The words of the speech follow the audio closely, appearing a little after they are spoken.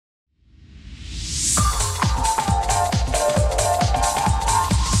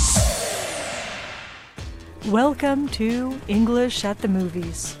Welcome to English at the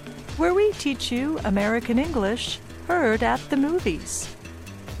Movies, where we teach you American English heard at the movies.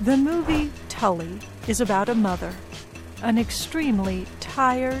 The movie Tully is about a mother, an extremely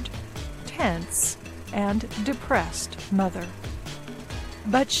tired, tense, and depressed mother.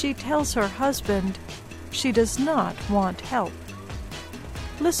 But she tells her husband she does not want help.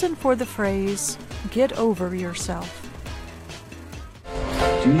 Listen for the phrase, "get over yourself."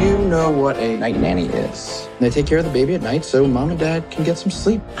 Do you know what a night nanny is? They take care of the baby at night so mom and dad can get some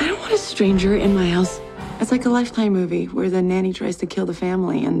sleep. I don't want a stranger in my house. It's like a Lifetime movie where the nanny tries to kill the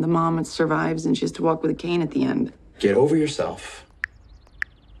family and the mom survives and she has to walk with a cane at the end. Get over yourself.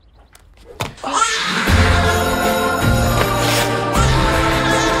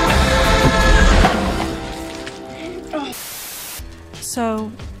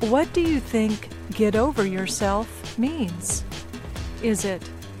 So, what do you think "get over yourself" means? Is it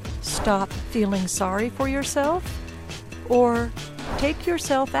stop feeling sorry for yourself? Or take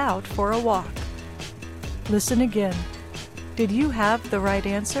yourself out for a walk? Listen again. Did you have the right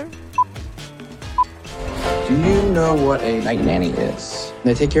answer? Do you know what a night nanny is?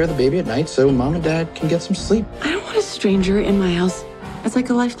 They take care of the baby at night so mom and dad can get some sleep. I don't want a stranger in my house. It's like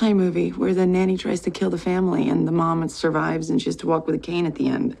a Lifetime movie where the nanny tries to kill the family and the mom survives and she has to walk with a cane at the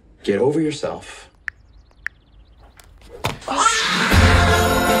end. Get over yourself.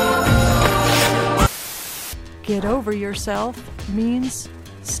 Get over yourself means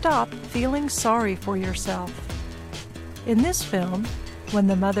stop feeling sorry for yourself. In this film, when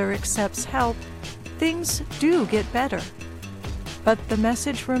the mother accepts help, things do get better. But the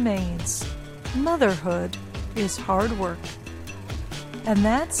message remains: motherhood is hard work. And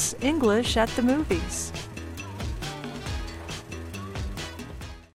that's English at the Movies.